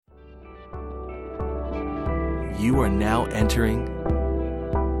You are now entering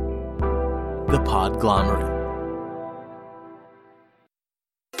the Podglomerate.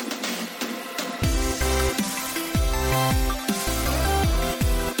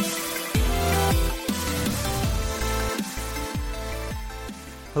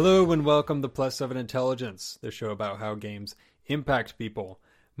 Hello and welcome to Plus 7 Intelligence, the show about how games impact people.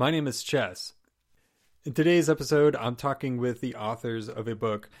 My name is Chess. In today's episode, I'm talking with the authors of a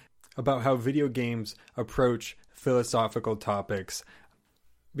book about how video games approach philosophical topics.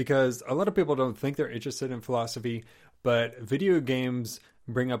 Because a lot of people don't think they're interested in philosophy, but video games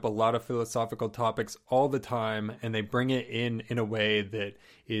bring up a lot of philosophical topics all the time, and they bring it in a way that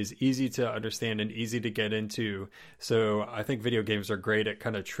is easy to understand and easy to get into. So I think video games are great at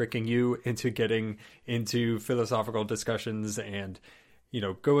kind of tricking you into getting into philosophical discussions and,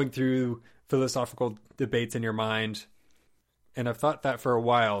 going through philosophical debates in your mind. And I've thought that for a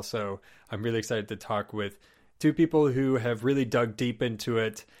while, so I'm really excited to talk with two people who have really dug deep into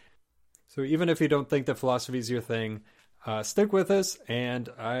it. So even if you don't think that philosophy is your thing, stick with us, and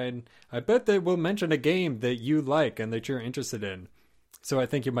I bet that we'll mention a game that you like and that you're interested in. So I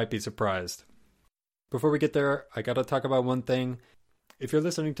think you might be surprised. Before we get there, I gotta talk about one thing. If you're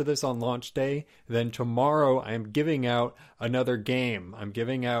listening to this on launch day, then tomorrow I'm giving out another game. I'm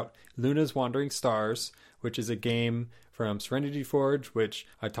giving out Luna's Wandering Stars, which is a game from Serenity Forge, which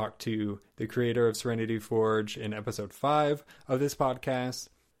I talked to the creator of Serenity Forge in episode 5 of this podcast.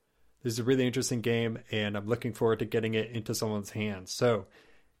 This is a really interesting game, and I'm looking forward to getting it into someone's hands. So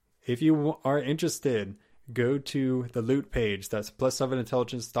if you are interested, go to the loot page. That's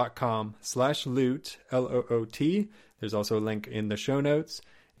plus7intelligence.com/loot, LOOT. There's also a link in the show notes.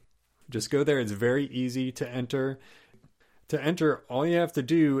 Just go there. It's very easy to enter. To enter, all you have to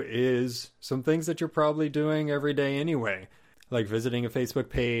do is some things that you're probably doing every day anyway, like visiting a Facebook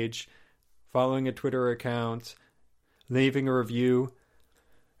page, following a Twitter account, leaving a review.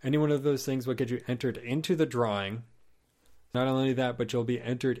 Any one of those things will get you entered into the drawing. Not only that, but you'll be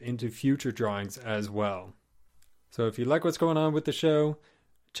entered into future drawings as well. So if you like what's going on with the show,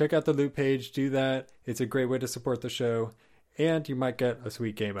 check out the loot page, do that. It's a great way to support the show, and you might get a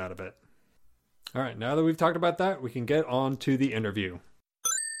sweet game out of it. All right, now that we've talked about that, we can get on to the interview.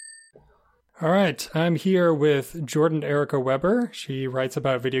 All right, I'm here with Jordan Erica Weber. She writes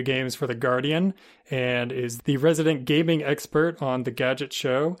about video games for The Guardian and is the resident gaming expert on The Gadget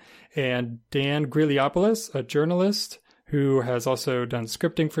Show. And Dan Griliopoulos, a journalist who has also done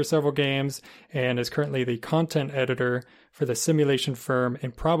scripting for several games and is currently the content editor for the simulation firm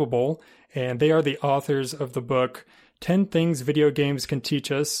Improbable. And they are the authors of the book 10 Things Video Games Can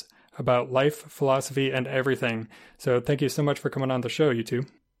Teach Us About Life, Philosophy, and Everything. So thank you so much for coming on the show, you two.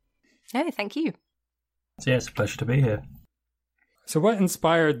 Hey, thank you. Yeah, it's a pleasure to be here. So what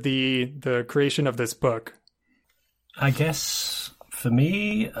inspired the creation of this book? I guess for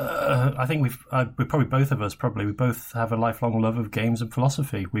me, I think we probably both of us, we both have a lifelong love of games and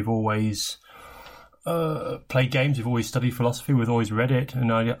philosophy. We've always played games, we've always studied philosophy, we've always read it,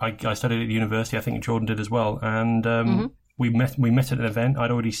 and I studied at the university, I think Jordan did as well, and we met at an event. I'd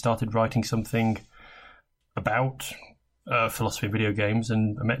already started writing something about philosophy of video games,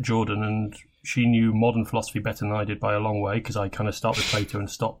 and I met Jordan, and she knew modern philosophy better than I did by a long way, because I kind of start with Plato and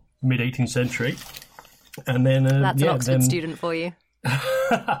stop mid-18th century. And then that's an Oxford student for you.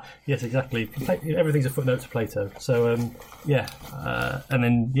 Yes, exactly. Everything's a footnote to Plato. So and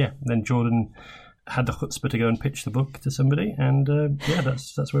then Jordan had the chutzpah to go and pitch the book to somebody, and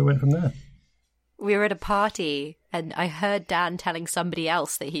that's where we went from there. We were at a party, and I heard Dan telling somebody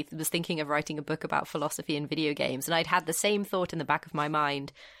else that he was thinking of writing a book about philosophy and video games, and I'd had the same thought in the back of my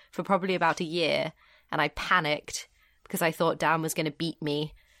mind for probably about a year, and I panicked because I thought Dan was going to beat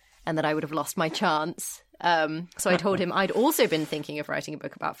me and that I would have lost my chance. So I told him I'd also been thinking of writing a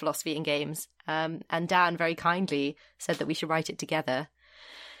book about philosophy and games, and Dan very kindly said that we should write it together.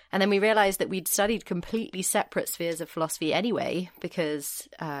 And then we realized that we'd studied completely separate spheres of philosophy anyway, because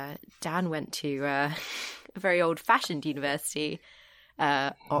Dan went to a very old-fashioned university,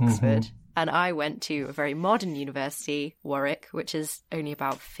 Oxford, and I went to a very modern university, Warwick, which is only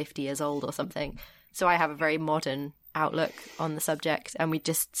about 50 years old or something. So I have a very modern outlook on the subject, and we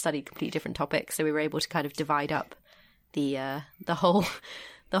just studied completely different topics, so we were able to kind of divide up the whole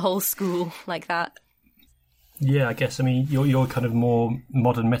school like that. Yeah, I guess, you're kind of more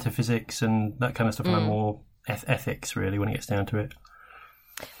modern metaphysics and that kind of stuff, and I'm more ethics, really, when it gets down to it.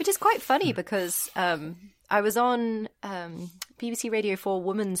 Which is quite funny because I was on BBC Radio 4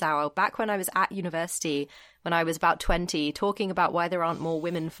 Woman's Hour back when I was at university, when I was about 20, talking about why there aren't more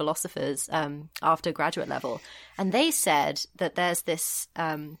women philosophers after graduate level. And they said that there's this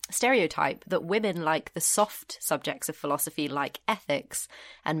stereotype that women like the soft subjects of philosophy, like ethics,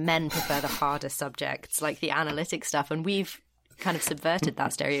 and men prefer the harder subjects, like the analytic stuff. And we've kind of subverted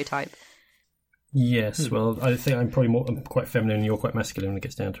that stereotype. Yes, well, I think I'm quite feminine and you're quite masculine when it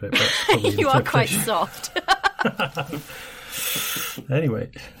gets down to it. But you are quite soft.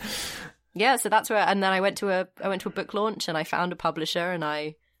 Anyway. Yeah, so that's where, and then I went to a book launch and I found a publisher and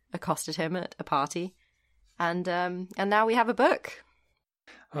I accosted him at a party, and now we have a book.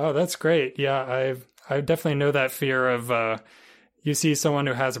 Oh, that's great. Yeah, I definitely know that fear of you see someone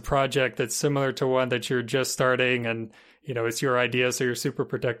who has a project that's similar to one that you're just starting, and you know it's your idea, so you're super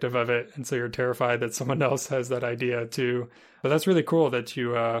protective of it, and so you're terrified that someone else has that idea too. But that's really cool that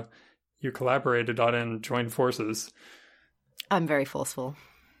you collaborated on it and joined forces. I'm very forceful.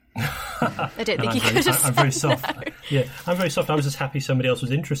 I don't think you could have. I'm very soft. No. Yeah, I'm very soft. I was just happy somebody else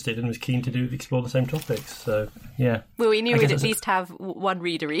was interested and was keen to explore the same topics. So yeah. Well, we knew we'd at least have one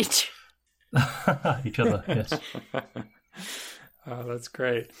reader each. Each other, yes. Oh, that's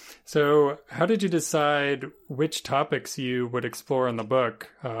great. So how did you decide which topics you would explore in the book?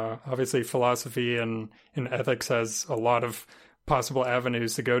 Obviously, philosophy and ethics has a lot of possible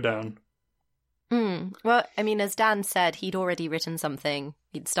avenues to go down. Well, I mean, as Dan said, he'd already written something.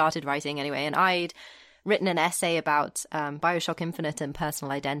 He'd started writing anyway, and I'd written an essay about BioShock Infinite and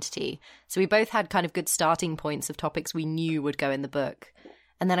personal identity. So we both had kind of good starting points of topics we knew would go in the book.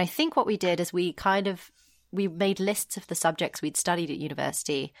 And then I think what we did is we made lists of the subjects we'd studied at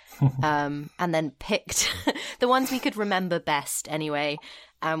university, and then picked the ones we could remember best anyway.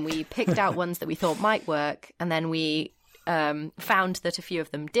 And we picked out ones that we thought might work, and then we found that a few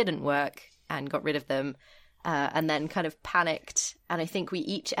of them didn't work and got rid of them, and then kind of panicked. And I think we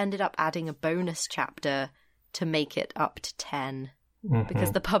each ended up adding a bonus chapter to make it up to 10,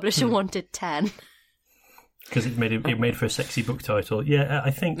 because the publisher wanted 10. Because it made for a sexy book title. Yeah,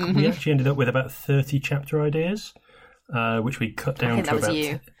 I think we actually ended up with about 30 chapter ideas, which we cut down to about.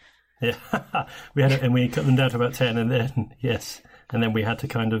 You. Yeah, we cut them down to about 10, and then and then we had to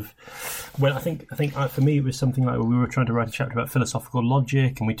kind of. Well, I think for me it was something like we were trying to write a chapter about philosophical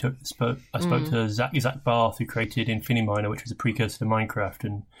logic, and I spoke to Zach Barth, who created Infiniminer, which was a precursor to Minecraft,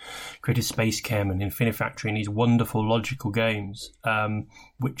 and created Space Chem and Infinifactory, and these wonderful logical games,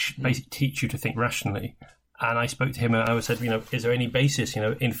 which basically teach you to think rationally. And I spoke to him and I said, is there any basis,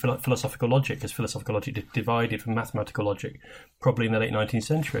 in philosophical logic? Because philosophical logic divided from mathematical logic, probably in the late 19th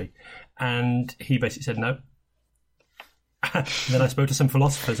century. And he basically said no. Then I spoke to some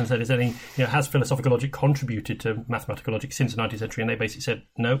philosophers and said, is any, has philosophical logic contributed to mathematical logic since the 19th century? And they basically said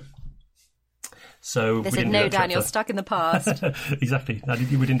no. So they said, no, Dan, you're stuck in the past. Exactly.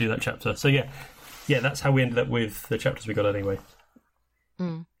 We didn't do that chapter. So yeah, that's how we ended up with the chapters we got anyway.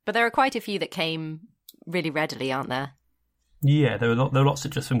 But there are quite a few that came really readily, aren't there? Yeah, there are lots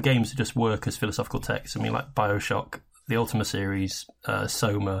of just from games that just work as philosophical texts. I mean, like BioShock, the Ultima series,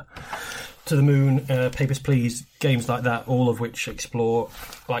 Soma, To the Moon, Papers, Please, games like that, all of which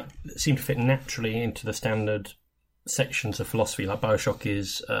seem to fit naturally into the standard sections of philosophy. Like BioShock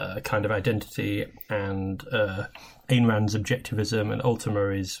is a kind of identity, and Ayn Rand's objectivism, and Ultima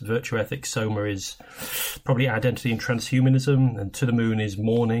is virtue ethics, Soma is probably identity and transhumanism, and To the Moon is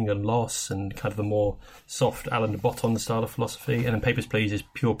mourning and loss and kind of the more soft Alain de Botton style of philosophy, and then Papers, Please is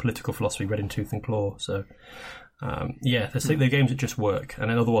pure political philosophy read in tooth and claw. So they're games that just work,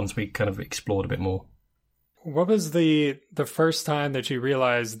 and then other ones we kind of explored a bit more. What was the first time that you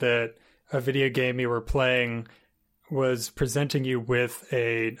realized that a video game you were playing was presenting you with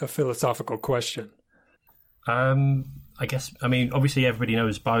a philosophical question? Obviously everybody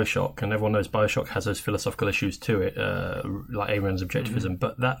knows BioShock, and everyone knows BioShock has those philosophical issues to it, like Ayn Rand's objectivism.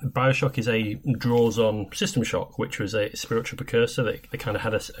 But that BioShock draws on System Shock, which was a spiritual precursor. They kind of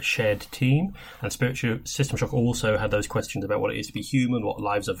had a shared team, and System Shock also had those questions about what it is to be human, what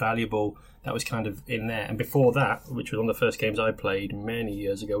lives are valuable. That was kind of in there. And before that, which was one of the first games I played many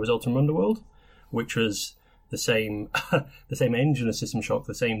years ago, was Ultima Underworld, which was the same engine as System Shock,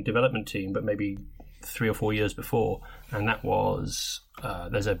 the same development team, but maybe 3 or 4 years before. And that was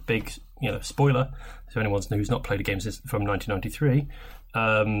there's a big spoiler, so anyone who's not played a game from 1993,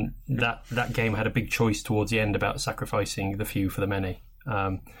 that game had a big choice towards the end about sacrificing the few for the many,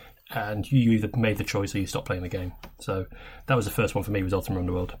 and you either made the choice or you stopped playing the game. So that was the first one for me, was Ultima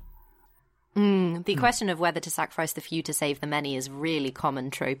Underworld. The question of whether to sacrifice the few to save the many is really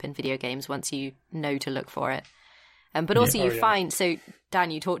common trope in video games once you know to look for it. But also Yeah. you find, so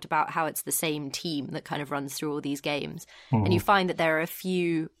Dan, you talked about how it's the same team that kind of runs through all these games. And you find that there are a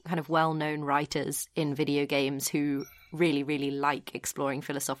few kind of well-known writers in video games who really, really like exploring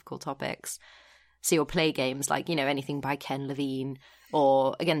philosophical topics. So you'll play games like, anything by Ken Levine,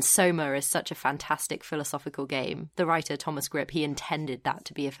 or again, Soma is such a fantastic philosophical game. The writer, Thomas Grip, he intended that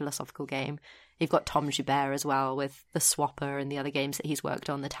to be a philosophical game. You've got Tom Joubert as well with The Swapper and the other games that he's worked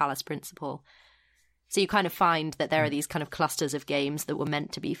on, the Talos Principle. So you kind of find that there are these kind of clusters of games that were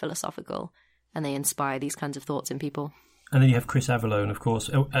meant to be philosophical, and they inspire these kinds of thoughts in people. And then you have Chris Avellone, of course,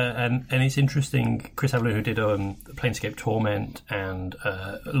 and it's interesting. Chris Avellone, who did Planescape Torment and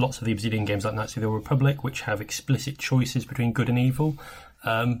lots of the Obsidian games like Knights of the Old Republic, which have explicit choices between good and evil.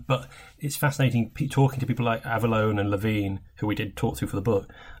 But it's fascinating talking to people like Avellone and Levine, who we did talk to for the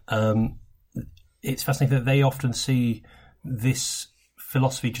book. It's fascinating that they often see this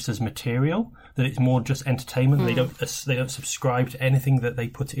philosophy just as material, that it's more just entertainment. They don't subscribe to anything that they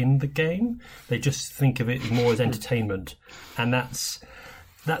put in the game. They just think of it more as entertainment, and that's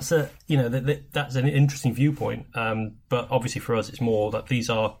an interesting viewpoint. But obviously for us, it's more that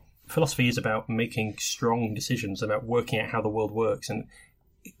philosophy is about making strong decisions, about working out how the world works, and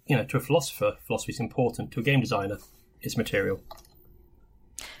to a philosopher, philosophy is important. To a game designer, it's material.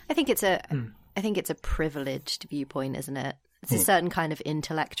 I think it's a privileged viewpoint, isn't it? It's a certain kind of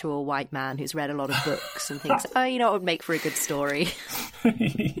intellectual white man who's read a lot of books and thinks, it would make for a good story.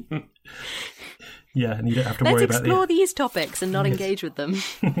 Yeah, and you don't have to worry about Let's explore these topics and not engage with them.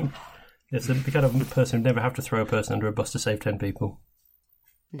 It's the kind of person who'd never have to throw a person under a bus to save 10 people.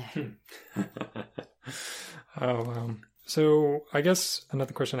 No. Oh, wow. So I guess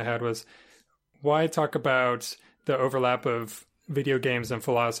another question I had was, why talk about the overlap of video games and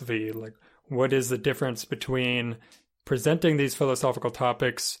philosophy? Like, what is the difference between presenting these philosophical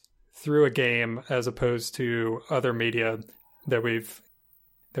topics through a game as opposed to other media that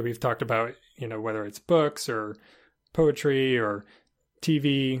we've talked about, whether it's books or poetry or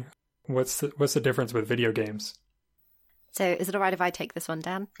TV? What's the difference with video games? So is it all right if I take this one,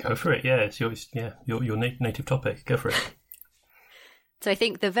 Dan? Go for it. Yeah, it's your native topic. Go for it. So I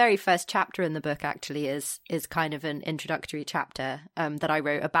think the very first chapter in the book actually is kind of an introductory chapter that I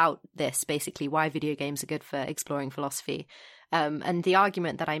wrote about this, basically why video games are good for exploring philosophy. And the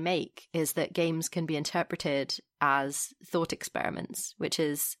argument that I make is that games can be interpreted as thought experiments, which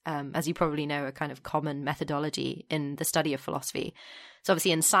is, as you probably know, a kind of common methodology in the study of philosophy. So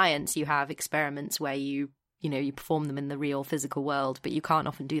obviously in science, you have experiments where you perform them in the real physical world, but you can't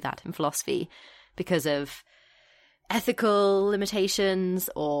often do that in philosophy because of ethical limitations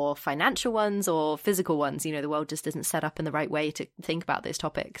or financial ones or physical ones. The world just isn't set up in the right way to think about those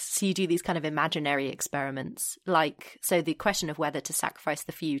topics. So you do these kind of imaginary experiments. So the question of whether to sacrifice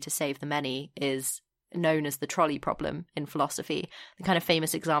the few to save the many is known as the trolley problem in philosophy, the kind of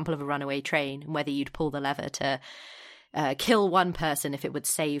famous example of a runaway train and whether you'd pull the lever to kill one person if it would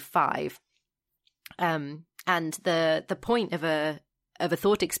save 5. And the point of a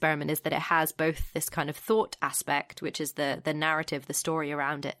thought experiment is that it has both this kind of thought aspect, which is the narrative, the story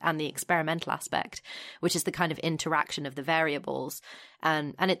around it, and the experimental aspect, which is the kind of interaction of the variables.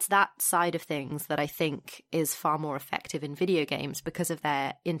 And it's that side of things that I think is far more effective in video games because of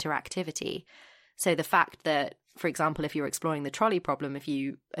their interactivity. So the fact that, for example, if you're exploring the trolley problem, if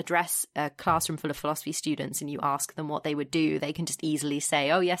you address a classroom full of philosophy students and you ask them what they would do, they can just easily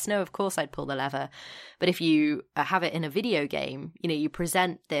say, oh, yes, no, of course I'd pull the lever. But if you have it in a video game, you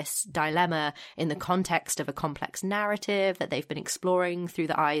present this dilemma in the context of a complex narrative that they've been exploring through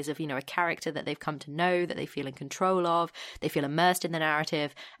the eyes of, a character that they've come to know, that they feel in control of, they feel immersed in the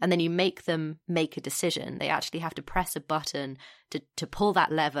narrative, and then you make them make a decision. They actually have to press a button to pull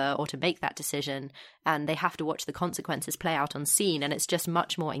that lever or to make that decision, and they have to watch the consequences play out on scene, and it's just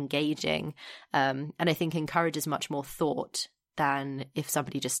much more engaging, and I think encourages much more thought than if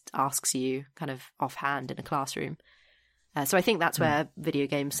somebody just asks you kind of offhand in a classroom. So I think that's where video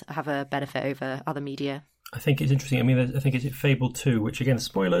games have a benefit over other media. I think it's interesting. I mean, I think it's Fable 2, which, again,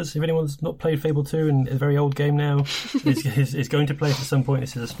 spoilers. If anyone's not played Fable 2 and is a very old game now, is going to play it at some point.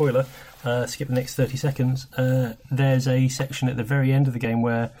 This is a spoiler. Skip the next 30 seconds. There's a section at the very end of the game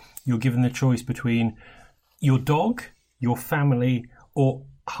where you're given the choice between your dog, your family, or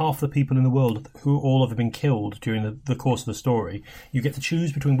half the people in the world who all have been killed during the course of the story. You get to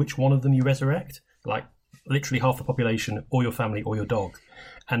choose between which one of them you resurrect, like literally half the population, or your family, or your dog.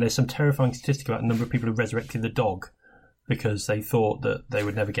 And there's some terrifying statistic about the number of people who resurrected the dog because they thought that they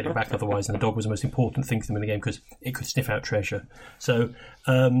would never get it back otherwise, and the dog was the most important thing to them in the game because it could sniff out treasure. So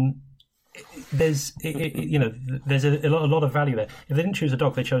there's a lot of value there. If they didn't choose a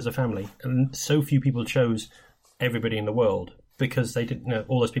dog, they chose a family, and so few people chose everybody in the world, because they didn't,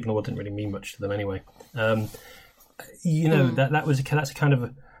 all those people in the world didn't really mean much to them anyway. That's a kind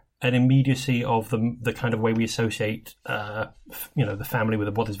of an immediacy of the kind of way we associate, the family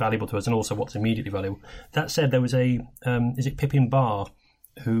with what is valuable to us, and also what's immediately valuable. That said, there was is it Pippin Barr,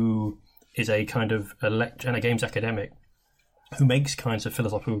 who is a kind of a lecturer and a games academic who makes kinds of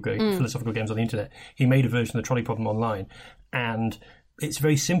philosophical games on the internet. He made a version of the Trolley Problem online, and it's a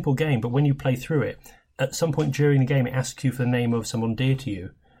very simple game, but when you play through it, at some point during the game, it asks you for the name of someone dear to you.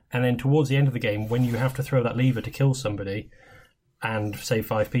 And then towards the end of the game, when you have to throw that lever to kill somebody and save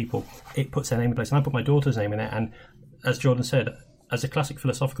 5 people, it puts their name in place. And I put my daughter's name in it. And as Jordan said, as a classic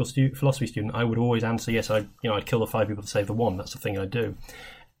philosophy student, I would always answer, yes, I'd kill the 5 people to save the 1. That's the thing I'd do.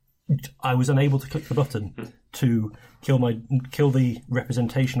 I was unable to click the button to kill the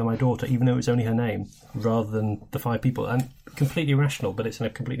representation of my daughter, even though it was only her name, rather than the 5 people. And completely irrational, but it's a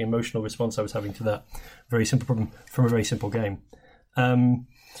completely emotional response I was having to that very simple problem from a very simple game.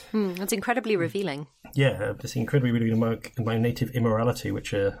 That's incredibly revealing. Yeah, it's incredibly revealing my native immorality,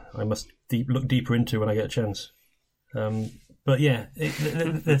 which I must look deeper into when I get a chance. But yeah,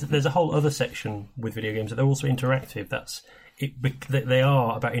 there's a whole other section with video games that they're also interactive. They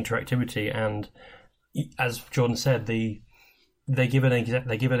are about interactivity, and as Jordan said, they give an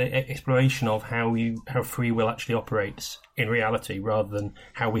exploration of how free will actually operates in reality, rather than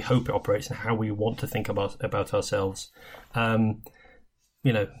how we hope it operates and how we want to think about ourselves.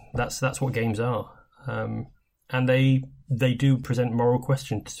 That's what games are, and they do present moral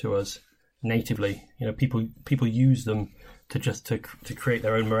questions to us natively. People use them to create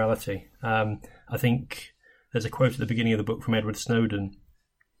their own morality. I think there's a quote at the beginning of the book from Edward Snowden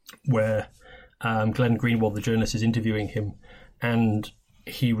where Glenn Greenwald, the journalist, is interviewing him, and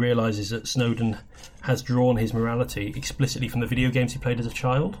he realises that Snowden has drawn his morality explicitly from the video games he played as a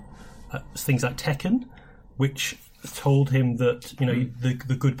child. Things like Tekken, which told him that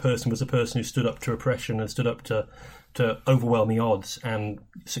the good person was a person who stood up to oppression and stood up to overwhelming odds and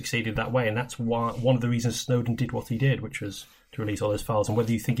succeeded that way. And that's one of the reasons Snowden did what he did, which was to release all those files. And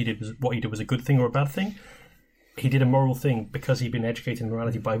whether you think what he did was a good thing or a bad thing, he did a moral thing because he'd been educated in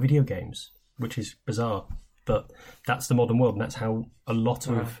morality by video games, which is bizarre. But that's the modern world, and that's how a lot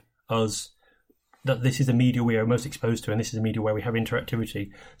of us... that this is the media we are most exposed to, and this is the media where we have interactivity,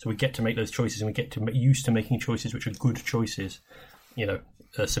 so we get to make those choices, and we get to used to making choices which are good choices,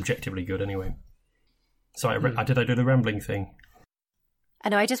 subjectively good anyway. So did I do the rambling thing?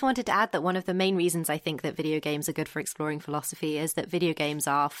 And I just wanted to add that one of the main reasons I think that video games are good for exploring philosophy is that video games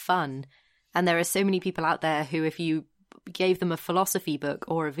are fun. And there are so many people out there who, if you gave them a philosophy book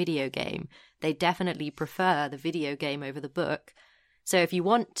or a video game, they definitely prefer the video game over the book. So if you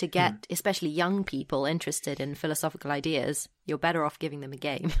want to get, especially young people, interested in philosophical ideas, you're better off giving them a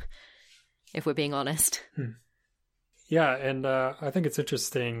game, if we're being honest. Yeah, and I think it's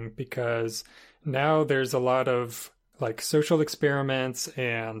interesting because now there's a lot of social experiments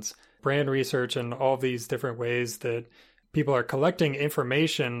and brand research and all these different ways that people are collecting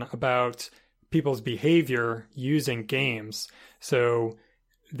information about people's behavior using games. So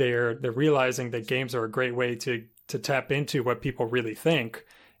they're realizing that games are a great way to tap into what people really think.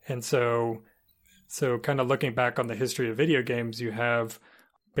 And so kind of looking back on the history of video games, you have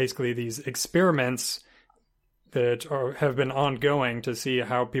basically these experiments that have been ongoing to see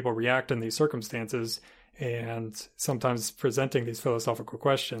how people react in these circumstances, and sometimes presenting these philosophical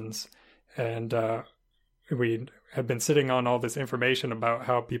questions. And we have been sitting on all this information about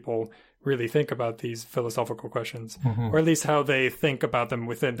how people really think about these philosophical questions, or at least how they think about them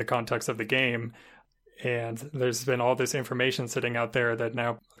within the context of the game. And there's been all this information sitting out there that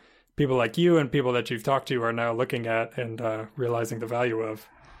now people like you and people that you've talked to are now looking at and realizing the value of.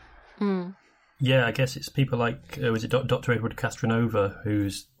 Yeah, I guess it's people like, was it Dr. Edward Castronova,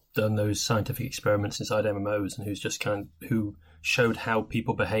 who's done those scientific experiments inside MMOs, and who showed how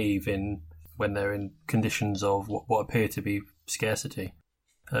people behave when they're in conditions of what appear to be scarcity.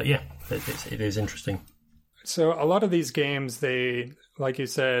 It is interesting. So a lot of these games, they, like you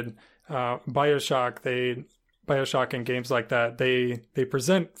said, Bioshock and games like that, they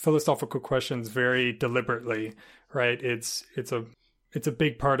present philosophical questions very deliberately, right? It's a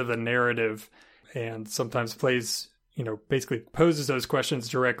big part of the narrative, and sometimes plays, basically poses those questions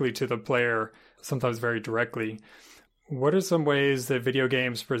directly to the player, sometimes very directly. What are some ways that video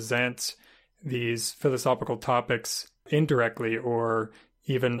games present these philosophical topics indirectly or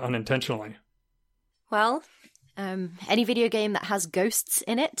even unintentionally? Well, any video game that has ghosts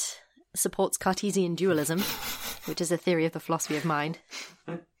in it supports Cartesian dualism, which is a theory of the philosophy of mind.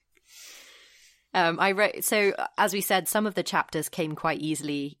 I wrote, so as we said, some of the chapters came quite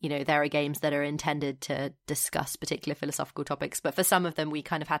easily. You know, there are games that are intended to discuss particular philosophical topics, but for some of them, we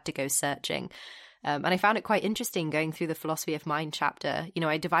kind of had to go searching. And I found it quite interesting going through the philosophy of mind chapter. You know,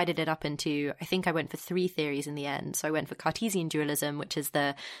 I divided it up into, I think I went for 3 theories in the end. So I went for Cartesian dualism, which is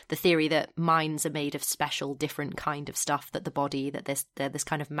the theory that minds are made of special, different kind of stuff, that the body, that they're this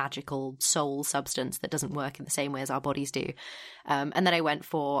kind of magical soul substance that doesn't work in the same way as our bodies do. And then I went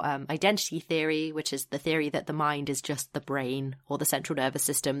for identity theory, which is the theory that the mind is just the brain or the central nervous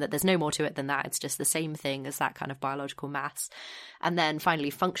system, that there's no more to it than that. It's just the same thing as that kind of biological mass. And then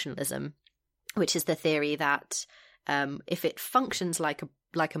finally, functionalism, which is the theory that if it functions like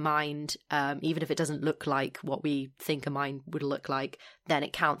a mind, even if it doesn't look like what we think a mind would look like, then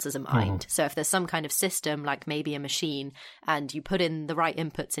it counts as a mind. So if there's some kind of system, like maybe a machine, and you put in the right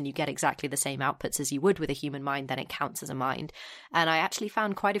inputs and you get exactly the same outputs as you would with a human mind, then it counts as a mind. And I actually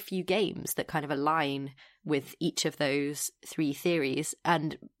found quite a few games that kind of align with each of those 3 theories,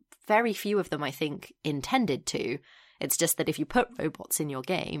 and very few of them, I think, intended to. It's just that if you put robots in your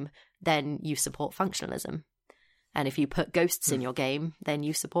game, then you support functionalism. And if you put ghosts in your game, then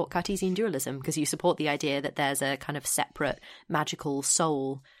you support Cartesian dualism, because you support the idea that there's a kind of separate magical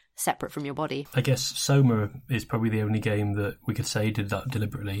soul separate from your body. I guess Soma is probably the only game that we could say did that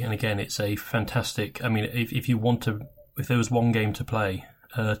deliberately. And again, it's a fantastic... I mean, if you want to... If there was one game to play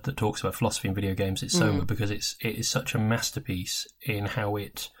that talks about philosophy in video games, it's Soma, because it is such a masterpiece in how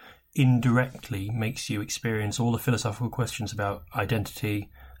it indirectly makes you experience all the philosophical questions about identity,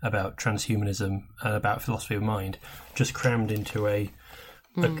 about transhumanism, and about philosophy of mind, just crammed into a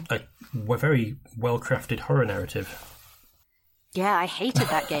very well-crafted horror narrative. Yeah, I hated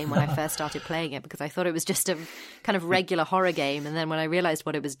that game when I first started playing it, because I thought it was just a kind of regular horror game, and then when I realised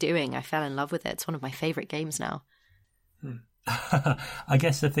what it was doing, I fell in love with it. It's one of my favourite games now. I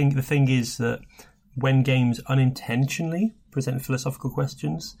guess the thing is that when games unintentionally present philosophical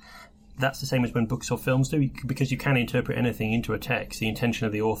questions, that's the same as when books or films do, because you can interpret anything into a text. The intention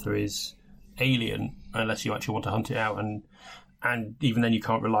of the author is alien unless you actually want to hunt it out, and even then you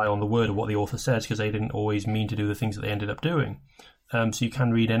can't rely on the word of what the author says, because they didn't always mean to do the things that they ended up doing. So you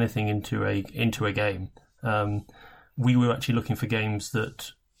can read anything into a game. We were actually looking for games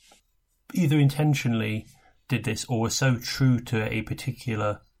that either intentionally did this or were so true to a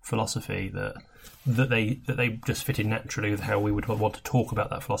particular philosophy that they just fitted naturally with how we would want to talk about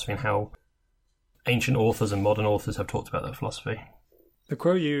that philosophy and how ancient authors and modern authors have talked about that philosophy. The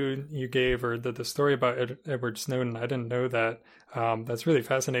quote you gave, or the story about Edward Snowden, I didn't know that. That's really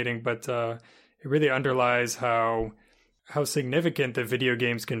fascinating, but it really underlies how significant the video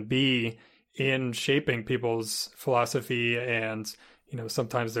games can be in shaping people's philosophy and, you know,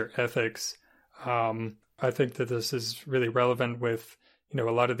 sometimes their ethics. I think that this is really relevant with, you know,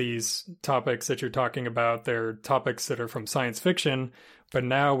 a lot of these topics that you're talking about. They're topics that are from science fiction, but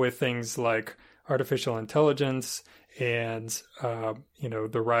now with things like artificial intelligence and, you know,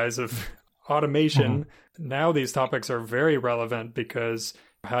 the rise of automation, now these topics are very relevant, because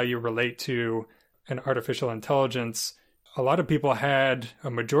how you relate to an artificial intelligence, a lot of people had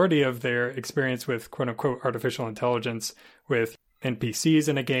a majority of their experience with quote unquote artificial intelligence with NPCs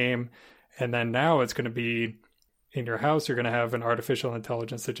in a game. And then now it's going to be in your house, you're going to have an artificial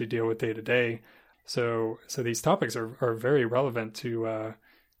intelligence that you deal with day to day. So these topics are very relevant to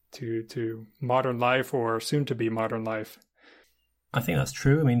modern life, or soon to be modern life. I think that's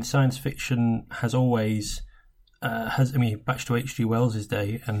true. I mean, science fiction has always back to H.G. Wells'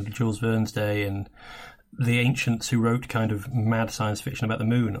 day and Jules Verne's day and the ancients who wrote kind of mad science fiction about the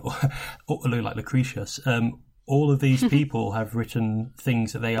moon, or like Lucretius. All of these people have written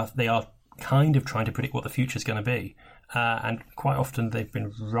things that they are kind of trying to predict what the future is going to be. And quite often they've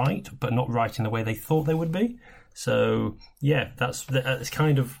been right, but not right in the way they thought they would be. So, yeah, that's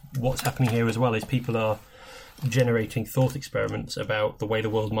kind of what's happening here as well, is people are generating thought experiments about the way the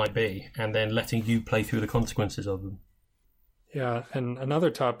world might be and then letting you play through the consequences of them. Yeah, and another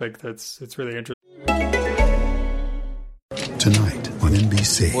topic it's really interesting. Tonight on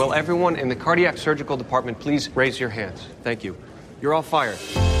NBC. Will everyone in the cardiac surgical department please raise your hands? Thank you. You're all fired.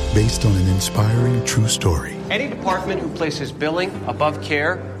 Based on an inspiring true story. Any department who places billing above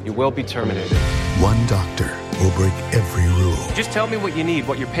care, you will be terminated. One doctor will break every rule. Just tell me what you need,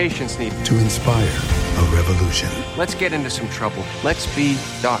 what your patients need. To inspire a revolution. Let's get into some trouble. Let's be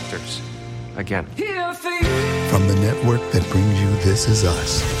doctors. Again. From the network that brings you This Is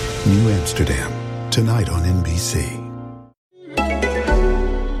Us, New Amsterdam, tonight on NBC.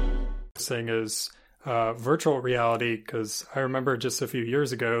 Thing is virtual reality, because I remember just a few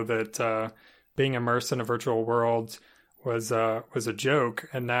years ago that being immersed in a virtual world was a joke,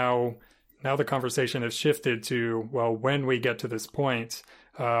 and now now the conversation has shifted to, well, when we get to this point,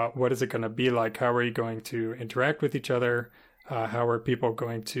 what is it going to be like? How are you going to interact with each other? How are people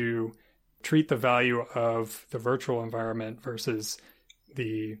going to treat the value of the virtual environment versus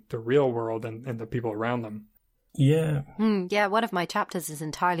the real world and the people around them? Yeah. Yeah, one of my chapters is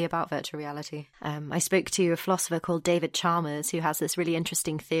entirely about virtual reality. I spoke to a philosopher called David Chalmers, who has this really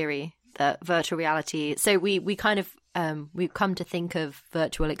interesting theory that virtual reality... So we kind of... we've come to think of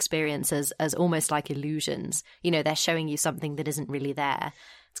virtual experiences as almost like illusions. You know, they're showing you something that isn't really there.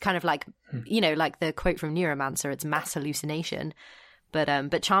 It's kind of like, you know, like the quote from Neuromancer, it's mass hallucination.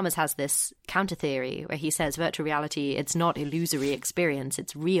 But Chalmers has this counter theory where he says virtual reality, it's not illusory experience,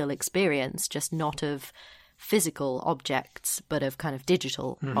 it's real experience, just not of physical objects, but of kind of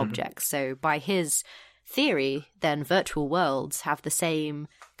digital objects. So by his theory, then virtual worlds have the same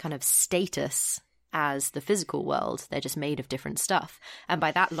kind of status as the physical world. They're just made of different stuff. And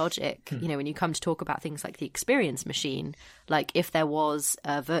by that logic, you know, when you come to talk about things like the experience machine, like if there was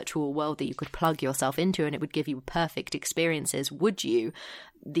a virtual world that you could plug yourself into and it would give you perfect experiences, would you?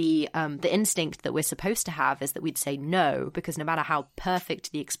 The instinct that we're supposed to have is that we'd say no, because no matter how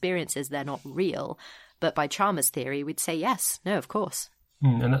perfect the experience is, they're not real. But by Chalmers' theory, we'd say yes, no, of course.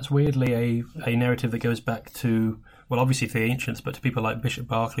 And that's weirdly a narrative that goes back to, well, obviously to the ancients, but to people like Bishop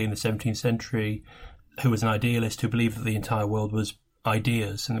Berkeley in the 17th century, who was an idealist who believed that the entire world was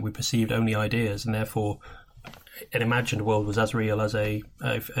ideas and that we perceived only ideas, and therefore an imagined world was as real as a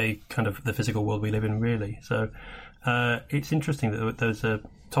kind of the physical world we live in, really. So it's interesting that those are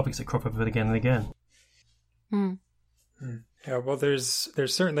topics that crop up again and again. Yeah, well, there's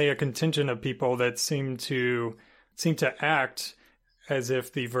certainly a contingent of people that seem to act as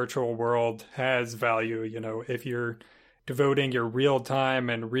if the virtual world has value. You know, if you're devoting your real time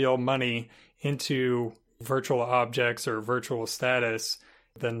and real money into virtual objects or virtual status,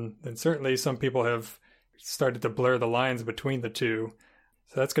 then certainly some people have started to blur the lines between the two.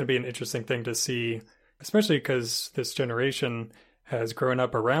 So that's going to be an interesting thing to see, especially because this generation has grown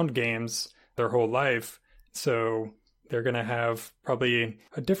up around games their whole life. So they're going to have probably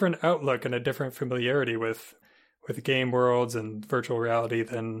a different outlook and a different familiarity with game worlds and virtual reality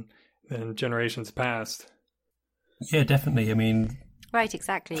than generations past. Yeah, definitely. I mean... Right,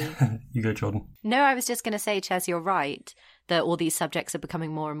 exactly. You go, Jordan. No, I was just going to say, Ches, you're right, that all these subjects are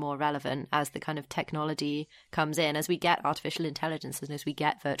becoming more and more relevant as the kind of technology comes in, as we get artificial intelligence and as we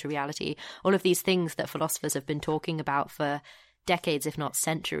get virtual reality. All of these things that philosophers have been talking about for decades, if not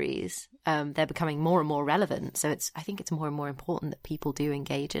centuries, they're becoming more and more relevant. So I think it's more and more important that people do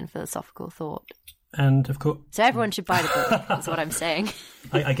engage in philosophical thought. And of course, so everyone should buy the book. That's what I'm saying.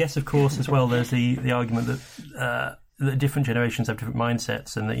 I guess, of course, as well, there's the argument that different generations have different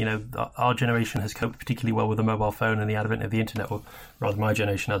mindsets, and that, you know, our generation has coped particularly well with the mobile phone and the advent of the internet, or rather, my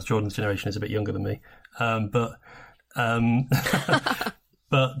generation, as Jordan's generation is a bit younger than me. But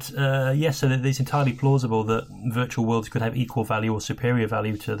yes, so it's entirely plausible that virtual worlds could have equal value or superior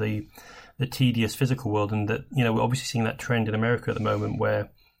value to the tedious physical world, and that, you know, we're obviously seeing that trend in America at the moment where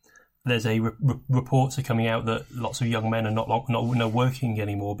there's reports are coming out that lots of young men are not working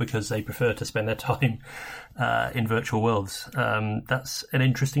anymore because they prefer to spend their time in virtual worlds. That's an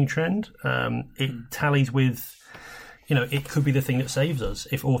interesting trend. It tallies with, you know, it could be the thing that saves us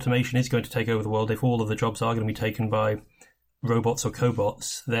if automation is going to take over the world. If all of the jobs are going to be taken by robots or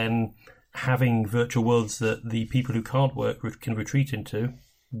cobots, then having virtual worlds that the people who can't work can retreat into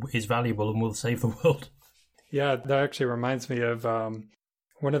is valuable and will save the world. Yeah, that actually reminds me of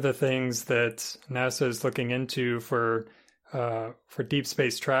one of the things that NASA is looking into for deep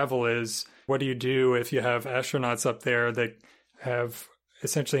space travel is, what do you do if you have astronauts up there that have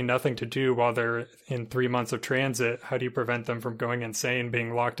essentially nothing to do while they're in 3 months of transit? How do you prevent them from going insane,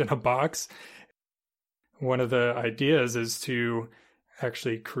 being locked in a box? One of the ideas is to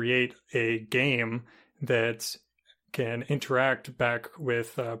actually create a game that can interact back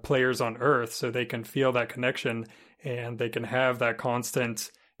with players on Earth so they can feel that connection and they can have that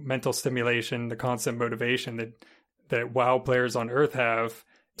constant mental stimulation, the constant motivation that WoW players on Earth have,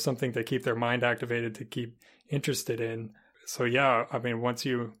 something to keep their mind activated, to keep interested in. So yeah, I mean, once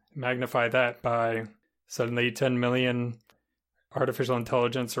you magnify that by suddenly 10 million artificial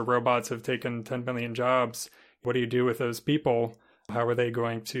intelligence or robots have taken 10 million jobs, what do you do with those people? How are they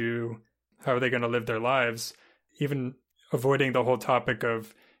going to live their lives? Even avoiding the whole topic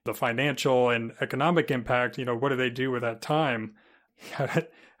of the financial and economic impact, you know, what do they do with that time?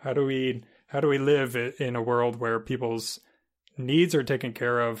 How do we live in a world where people's needs are taken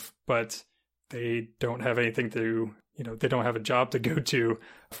care of, but they don't have anything to, you know, they don't have a job to go to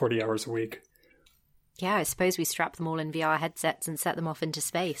 40 hours a week? Yeah, I suppose we strap them all in VR headsets and set them off into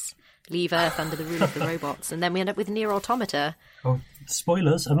space. Leave Earth under the rule of the robots, and then we end up with Nier Automata. Oh,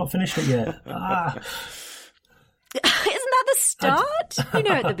 spoilers! I've not finished it yet. Isn't that the start? You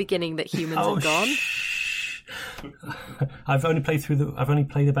know, at the beginning that humans have gone. I've only played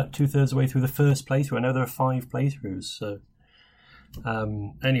about 2/3 of the way through the first playthrough. I know there are 5 playthroughs. So,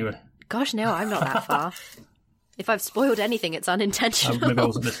 anyway. Gosh, no, I'm not that far. If I've spoiled anything, it's unintentional. Maybe I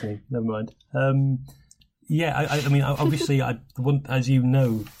wasn't listening. Never mind. Yeah, I mean, obviously, as you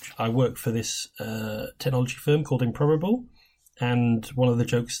know, I work for this technology firm called Improbable, and one of the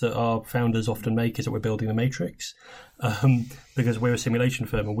jokes that our founders often make is that we're building the Matrix, because we're a simulation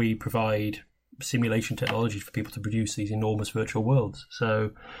firm and we provide simulation technology for people to produce these enormous virtual worlds.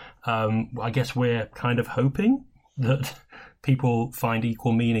 So I guess we're kind of hoping that people find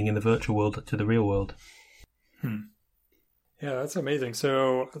equal meaning in the virtual world to the real world. Yeah, that's amazing.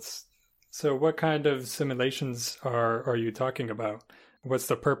 So what kind of simulations are you talking about? What's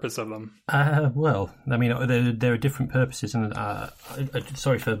the purpose of them? Well, I mean, there are different purposes, and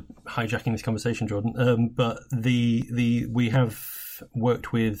sorry for hijacking this conversation, Jordan. But we have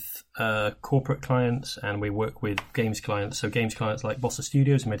worked with corporate clients, and we work with games clients. So games clients like Bossa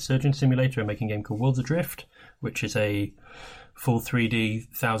Studios, who made Surgeon Simulator, and making a game called Worlds Adrift, which is a full 3D,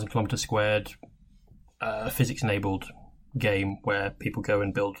 1,000 kilometers squared, physics-enabled game where people go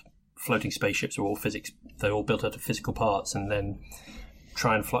and build floating spaceships. They're all built out of physical parts, and then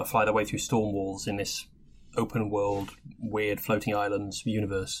try and fly their way through storm walls in this open world, weird floating islands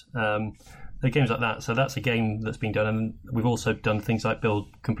universe. There are games like that. So that's a game that's been done, and we've also done things like build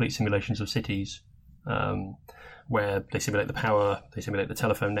complete simulations of cities, where they simulate the power, they simulate the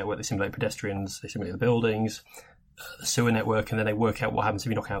telephone network, they simulate pedestrians, they simulate the buildings, the sewer network, and then they work out what happens if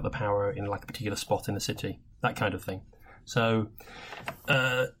you knock out the power in like a particular spot in the city, that kind of thing. So,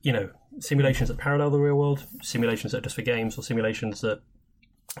 simulations that parallel the real world, simulations that are just for games, or simulations that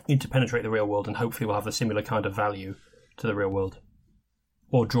interpenetrate the real world and hopefully will have a similar kind of value to the real world,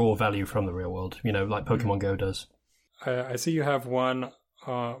 or draw value from the real world, like Pokemon Go does. I see you have one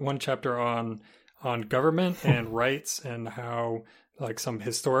chapter on government and rights, and how like some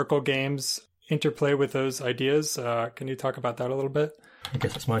historical games interplay with those ideas. Can you talk about that a little bit? I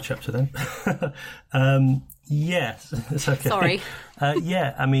guess that's my chapter then. Yes, it's okay. Sorry.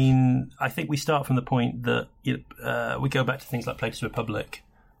 Yeah, I mean, I think we start from the point that we go back to things like Plato's Republic,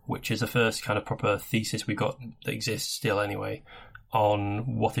 which is the first kind of proper thesis we've got that exists still anyway,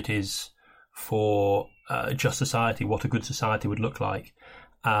 on what it is for a just society, what a good society would look like.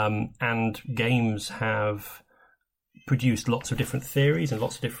 And games have produced lots of different theories and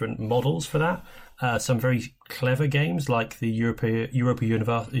lots of different models for that. Some very clever games like the Europa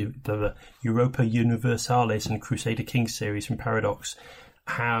Universalis and Crusader Kings series from Paradox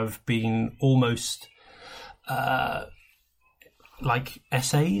have been almost like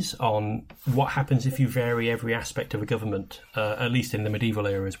essays on what happens if you vary every aspect of a government, at least in the medieval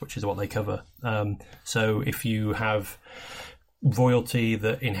eras, which is what they cover. So if you have royalty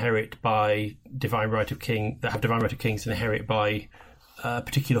that inherit by divine right of kings inherit by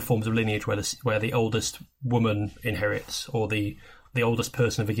particular forms of lineage, where the oldest woman inherits, or the oldest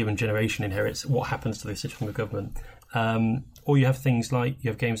person of a given generation inherits, what happens to the system of government? Or you have games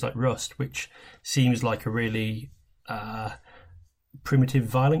like Rust, which seems like a really primitive,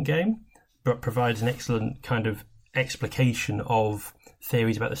 violent game, but provides an excellent kind of explication of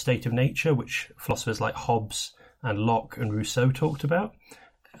theories about the state of nature, which philosophers like Hobbes and Locke and Rousseau talked about,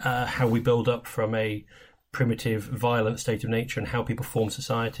 how we build up from a primitive, violent state of nature and how people form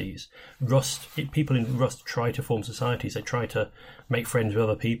societies. People in Rust try to form societies. They try to make friends with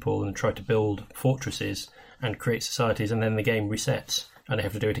other people and try to build fortresses and create societies, and then the game resets and they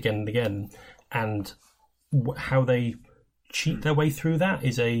have to do it again and again. And how they cheat their way through that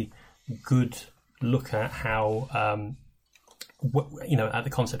is a good look at how, at the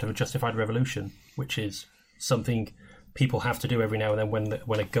concept of a justified revolution, which is something people have to do every now and then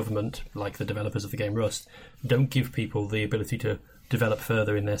when a government, like the developers of the game Rust, don't give people the ability to develop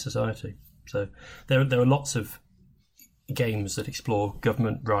further in their society. So there are lots of games that explore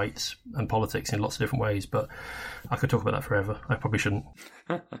government rights and politics in lots of different ways, but I could talk about that forever. I probably shouldn't.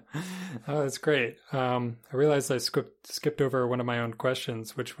 Oh, that's great. I realized I skipped over one of my own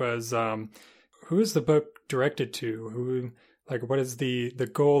questions, which was, who is the book directed to? What is the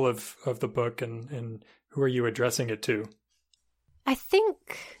goal of the book, and who are you addressing it to? I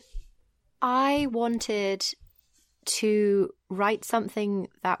think I wanted to write something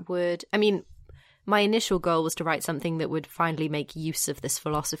that would... my initial goal was to write something that would finally make use of this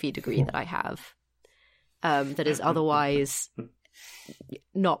philosophy degree that I have, that is otherwise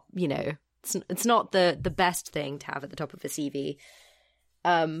not, it's not the best thing to have at the top of a CV.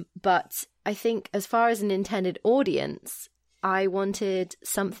 But I think as far as an intended audience, I wanted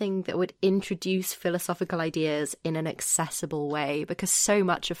something that would introduce philosophical ideas in an accessible way, because so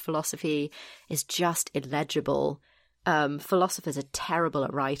much of philosophy is just illegible. Philosophers are terrible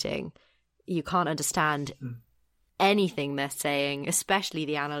at writing. You can't understand anything they're saying, especially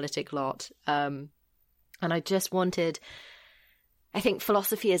the analytic lot. And I just wanted... I think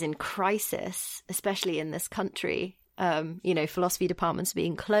philosophy is in crisis, especially in this country. Philosophy departments are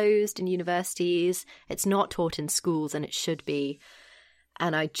being closed in universities. It's not taught in schools, and it should be.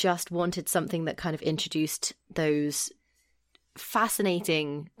 And I just wanted something that kind of introduced those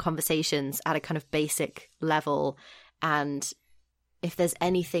fascinating conversations at a kind of basic level. And if there's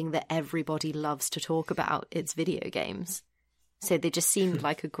anything that everybody loves to talk about, it's video games. So they just seemed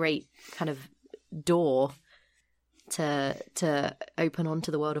like a great kind of door to open onto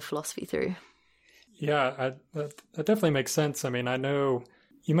the world of philosophy through. Yeah, that definitely makes sense. I mean, I know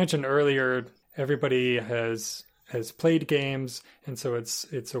you mentioned earlier everybody has played games, and so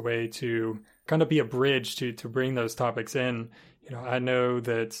it's a way to kind of be a bridge to bring those topics in. You know, I know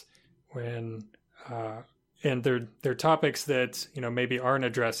that when and they're topics that, you know, maybe aren't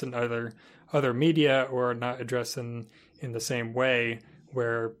addressed in other media or not addressed in the same way,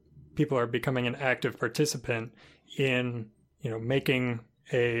 where people are becoming an active participant in, you know, making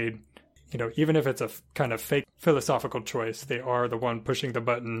a, you know, even if it's a kind of fake philosophical choice, they are the one pushing the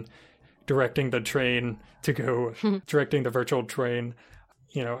button, directing the train to go, directing the virtual train.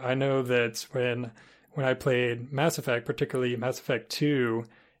 You know, I know that when I played Mass Effect, particularly Mass Effect 2,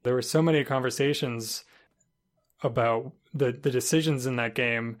 there were so many conversations about the decisions in that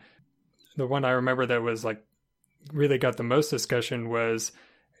game. The one I remember that was like really got the most discussion was,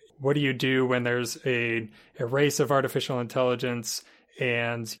 what do you do when there's a race of artificial intelligence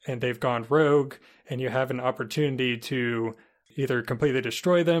and they've gone rogue, and you have an opportunity to either completely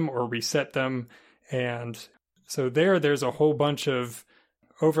destroy them or reset them? And so there's a whole bunch of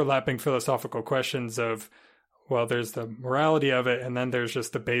overlapping philosophical questions of, well, there's the morality of it, and then there's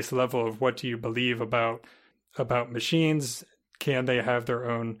just the base level of what do you believe about machines? Can they have their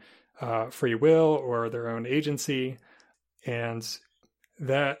own free will or their own agency? And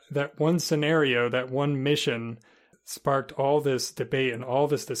that one scenario, that one mission sparked all this debate and all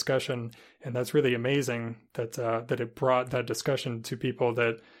this discussion. And that's really amazing that it brought that discussion to people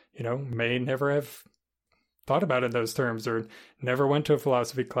that, you know, may never have thought about it in those terms, or never went to a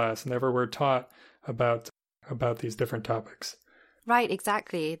philosophy class, never were taught about these different topics. Right,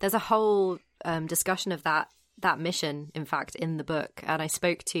 exactly. There's a whole discussion of that mission, in fact, in the book. And I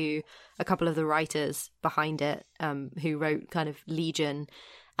spoke to a couple of the writers behind it, who wrote kind of Legion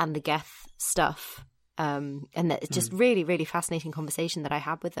and the Geth stuff. And it's just really, really fascinating conversation that I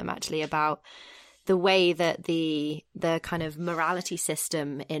had with them, actually, about the way that the kind of morality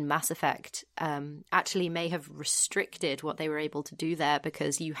system in Mass Effect actually may have restricted what they were able to do there,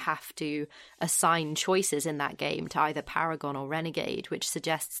 because you have to assign choices in that game to either Paragon or Renegade, which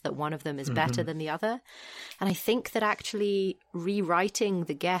suggests that one of them is better than the other. And I think that actually rewriting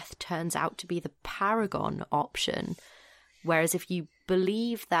the Geth turns out to be the Paragon option, whereas if you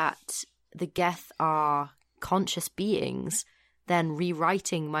believe that the Geth are conscious beings, then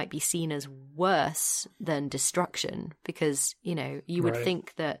rewriting might be seen as worse than destruction, because, you know, you would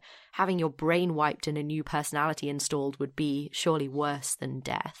think that having your brain wiped and a new personality installed would be surely worse than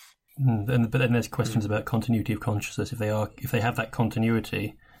death. But then there's questions about continuity of consciousness. If they have that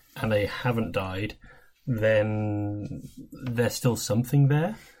continuity and they haven't died, then there's still something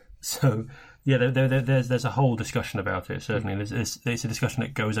there. So yeah, there's a whole discussion about it. Certainly, it's a discussion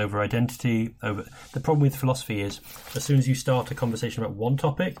that goes over identity. Over the problem with philosophy is, as soon as you start a conversation about one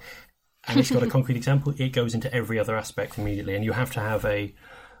topic, and it's got a concrete example, it goes into every other aspect immediately, and you have to have a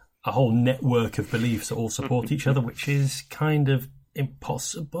whole network of beliefs that all support each other, which is kind of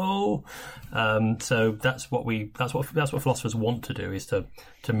impossible. So that's what philosophers want to do, is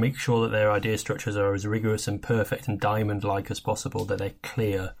to make sure that their idea structures are as rigorous and perfect and diamond-like as possible, that they're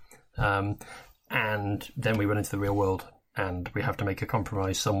clear. And then we run into the real world, and we have to make a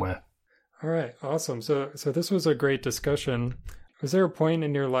compromise somewhere. All right, awesome. So this was a great discussion. Was there a point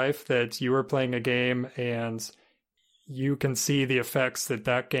in your life that you were playing a game and you can see the effects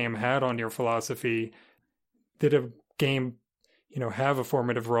that game had on your philosophy? Did a game, you know, have a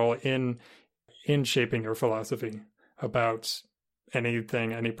formative role in shaping your philosophy about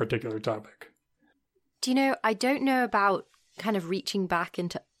anything, any particular topic? Do you know, I don't know about kind of reaching back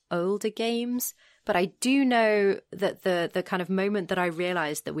into older games, but I do know that the kind of moment that I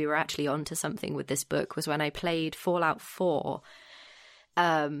realized that we were actually onto something with this book was when I played Fallout 4.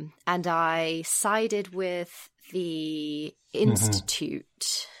 And I sided with the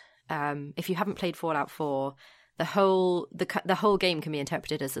Institute. If you haven't played Fallout 4, the whole game can be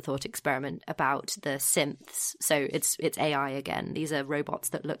interpreted as a thought experiment about the synths. So it's AI again. These are robots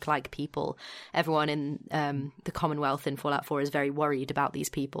that look like people. Everyone in the Commonwealth in Fallout 4 is very worried about these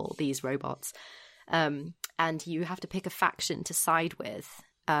people, these robots. And you have to pick a faction to side with.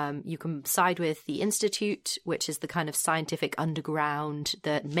 You can side with the Institute, which is the kind of scientific underground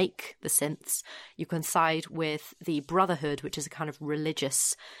that make the synths. You can side with the Brotherhood, which is a kind of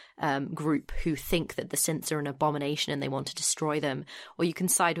religious group who think that the synths are an abomination and they want to destroy them. Or you can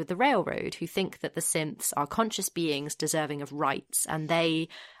side with the Railroad, who think that the synths are conscious beings deserving of rights, and they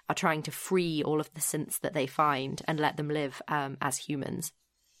are trying to free all of the synths that they find and let them live as humans.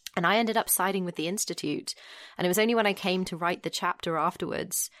 And I ended up siding with the Institute. And it was only when I came to write the chapter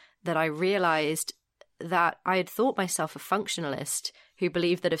afterwards that I realized that I had thought myself a functionalist who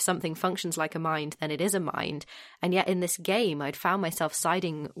believed that if something functions like a mind, then it is a mind. And yet in this game, I'd found myself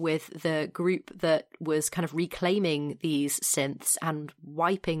siding with the group that was kind of reclaiming these synths and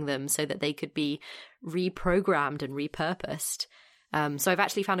wiping them so that they could be reprogrammed and repurposed. So I've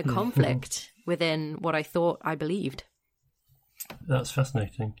actually found a conflict within what I thought I believed. That's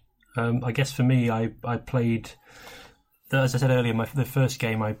fascinating. I guess for me, I played, as I said earlier, the first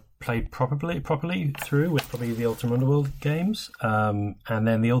game I played properly through was probably the Ultima Underworld games, and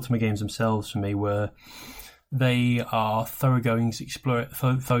then the Ultima games themselves for me they are thoroughgoing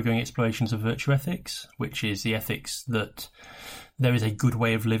explorations of virtue ethics, which is the ethics that there is a good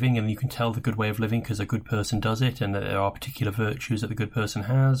way of living, and you can tell the good way of living because a good person does it, and that there are particular virtues that the good person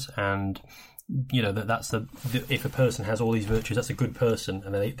has, and you know that's if a person has all these virtues, that's a good person,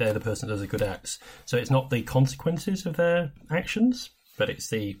 and they're the person that does the good acts. So it's not the consequences of their actions, but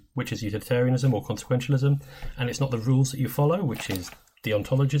it's which is utilitarianism or consequentialism, and it's not the rules that you follow, which is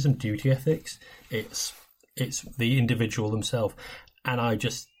deontologism, duty ethics. It's the individual themselves. And I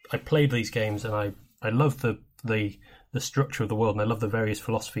played these games, and I love the structure of the world, and I love the various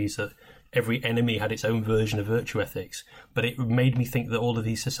philosophies that every enemy had its own version of virtue ethics. But it made me think that all of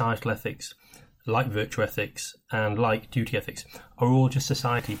these societal ethics, like virtue ethics and like duty ethics, are all just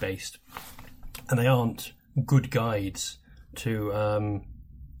society based, and they aren't good guides to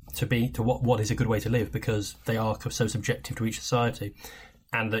what is a good way to live, because they are so subjective to each society.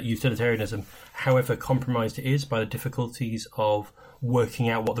 And that utilitarianism, however compromised it is by the difficulties of working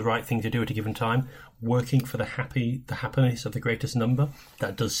out what the right thing to do at a given time, working for the happiness of the greatest number,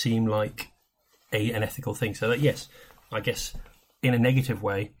 that does seem like an ethical thing. So that, yes, I guess in a negative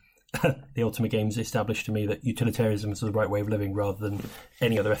way, the Ultima games established to me that utilitarianism is the right way of living rather than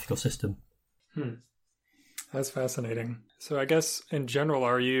any other ethical system. That's fascinating. So I guess in general,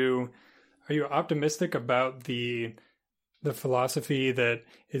 are you optimistic about the philosophy that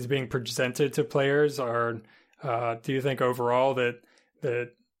is being presented to players, or do you think overall that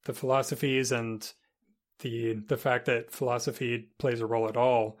the philosophies and the fact that philosophy plays a role at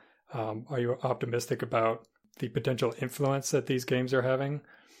all, are you optimistic about the potential influence that these games are having?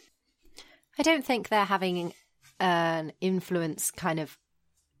 I don't think they're having an influence kind of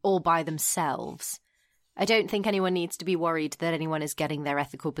all by themselves. I don't think anyone needs to be worried that anyone is getting their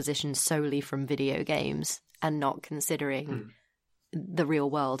ethical positions solely from video games and not considering the real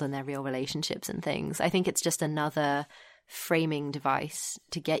world and their real relationships and things. I think it's just another framing device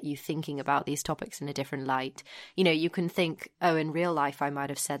to get you thinking about these topics in a different light. You know, you can think, oh, in real life I might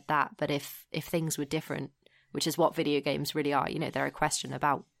have said that, but if things were different, which is what video games really are, you know, they're a question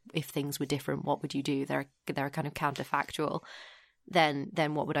about if things were different, what would you do? They're kind of counterfactual. Then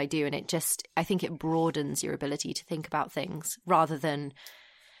what would I do? And I think it broadens your ability to think about things rather than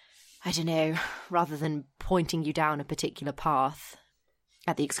pointing you down a particular path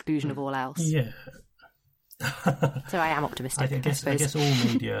at the exclusion of all else. Yeah. So I am optimistic. I guess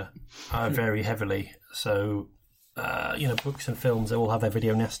all media vary heavily. So, books and films, they all have their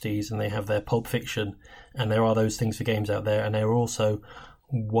video nasties and they have their pulp fiction, and there are those things for games out there, and there are also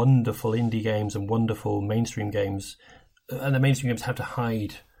wonderful indie games and wonderful mainstream games. And the mainstream games have to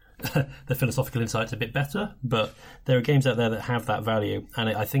hide the philosophical insights a bit better, but there are games out there that have that value, and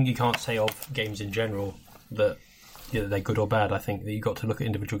I think you can't say of games in general that they're good or bad. I think that you've got to look at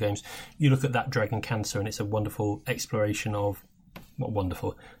individual games. You look at that Dragon Cancer, and it's a wonderful exploration of, not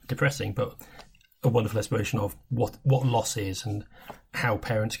wonderful, depressing, but a wonderful exploration of what loss is and how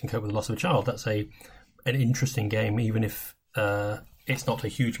parents can cope with the loss of a child. That's an interesting game, even if it's not a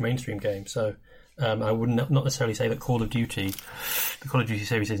huge mainstream game. So I would not necessarily say that the Call of Duty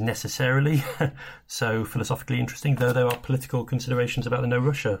series is necessarily so philosophically interesting, though there are political considerations about the no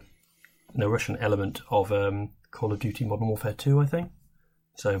Russian element of Call of Duty Modern Warfare 2, I think.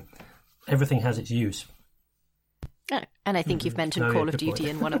 So everything has its use. Oh, and I think you've mentioned Call of Duty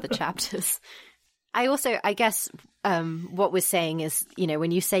in one of the chapters. I guess what we're saying is,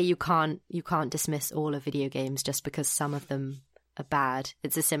 when you say you can't dismiss all of video games just because some of them are bad,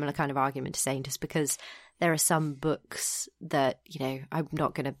 it's a similar kind of argument to saying just because there are some books that, I'm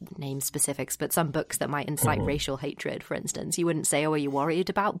not going to name specifics, but some books that might incite racial hatred, for instance. You wouldn't say, are you worried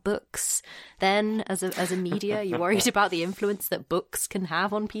about books then as a media? Are you worried about the influence that books can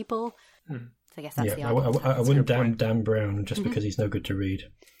have on people? So I guess that's the argument. I wouldn't damn Dan Brown just because he's no good to read.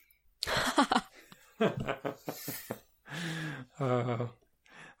 All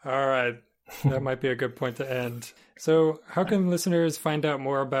right. That might be a good point to end. So how can listeners find out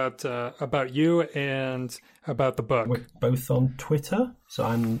more about you and about the book? We're both on Twitter. So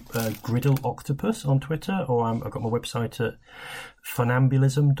I'm Griddle Octopus on Twitter, or I've got my website at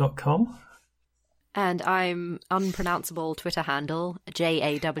funambulism.com. And I'm unpronounceable Twitter handle,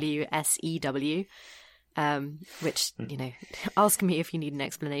 JAWSEW, which, ask me if you need an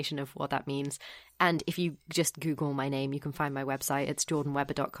explanation of what that means. And if you just Google my name, you can find my website. It's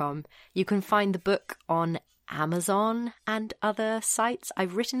jordanweber.com. You can find the book on Amazon and other sites.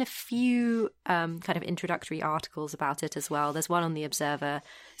 I've written a few kind of introductory articles about it as well. There's one on The Observer.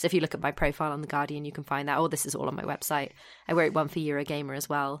 So if you look at my profile on The Guardian, you can find that. Or this is all on my website. I wrote one for Eurogamer as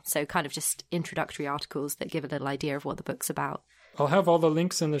well. So kind of just introductory articles that give a little idea of what the book's about. I'll have all the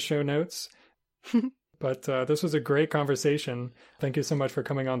links in the show notes. But this was a great conversation. Thank you so much for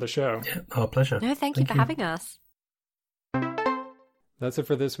coming on the show. Yeah, our pleasure. No, thank you for having us. That's it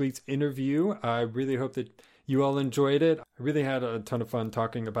for this week's interview. I really hope that you all enjoyed it. I really had a ton of fun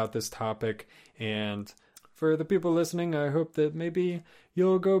talking about this topic. And for the people listening, I hope that maybe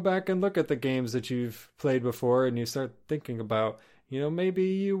you'll go back and look at the games that you've played before and you start thinking about, maybe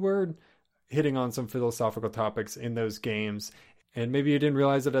you were hitting on some philosophical topics in those games. And maybe you didn't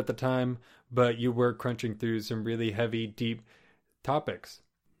realize it at the time, but you were crunching through some really heavy, deep topics.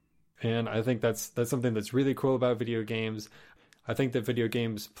 And I think that's something that's really cool about video games. I think that video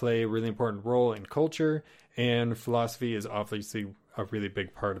games play a really important role in culture, and philosophy is obviously a really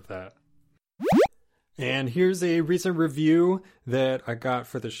big part of that. And here's a recent review that I got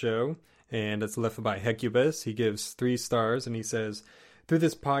for the show, and it's left by Hecubus. He gives 3 stars, and he says, "Through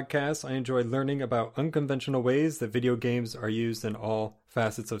this podcast, I enjoy learning about unconventional ways that video games are used in all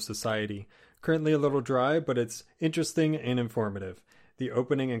facets of society. Currently a little dry, but it's interesting and informative. The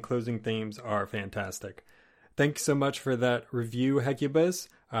opening and closing themes are fantastic." Thanks so much for that review, Hecubus.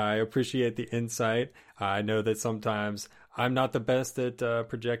 I appreciate the insight. I know that sometimes I'm not the best at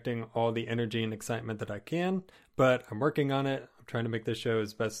projecting all the energy and excitement that I can, but I'm working on it. I'm trying to make this show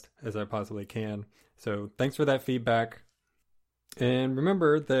as best as I possibly can. So thanks for that feedback. And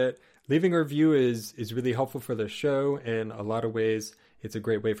remember that leaving a review is really helpful for the show in a lot of ways. It's a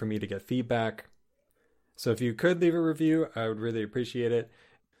great way for me to get feedback. So if you could leave a review, I would really appreciate it.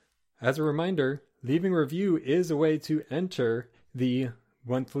 As a reminder, leaving a review is a way to enter the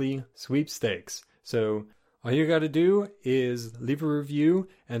monthly sweepstakes. So all you got to do is leave a review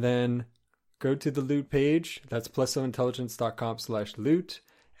and then go to the loot page. That's plus7intelligence.com/loot.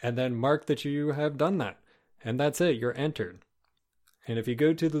 And then mark that you have done that. And that's it. You're entered. And if you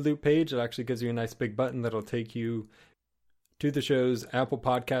go to the loot page, it actually gives you a nice big button that'll take you to the show's Apple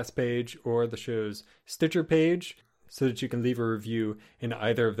Podcast page or the show's Stitcher page so that you can leave a review in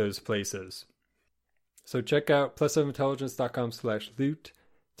either of those places. So check out plus7intelligence.com/loot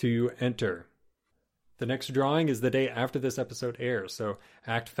to enter. The next drawing is the day after this episode airs, so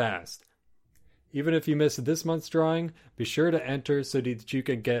act fast. Even if you miss this month's drawing, be sure to enter so that you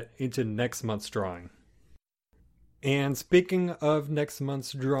can get into next month's drawing. And speaking of next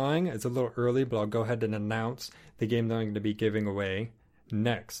month's drawing, it's a little early, but I'll go ahead and announce the game that I'm going to be giving away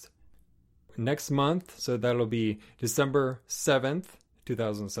next month. So that'll be December 7th,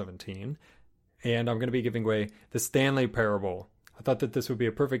 2017. And I'm going to be giving away the Stanley Parable. I thought that this would be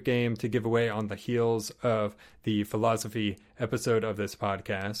a perfect game to give away on the heels of the philosophy episode of this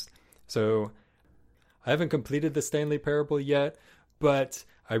podcast. So I haven't completed the Stanley Parable yet, but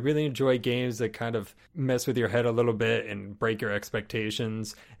I really enjoy games that kind of mess with your head a little bit and break your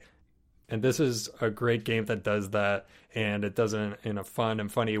expectations. And this is a great game that does that, and it does it in a fun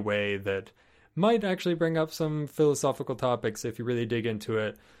and funny way that might actually bring up some philosophical topics if you really dig into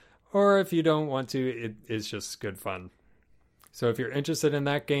it. Or if you don't want to, it is just good fun. So if you're interested in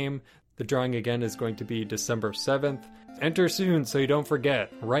that game, the drawing again is going to be December 7th. Enter soon so you don't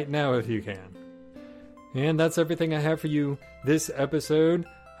forget. Right now if you can. And that's everything I have for you this episode.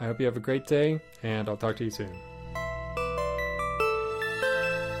 I hope you have a great day, and I'll talk to you soon.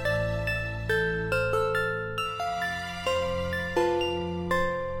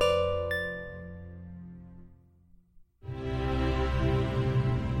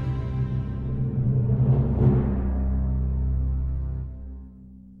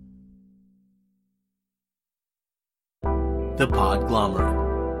 The Podglomerate.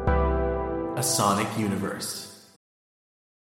 A Sonic Universe.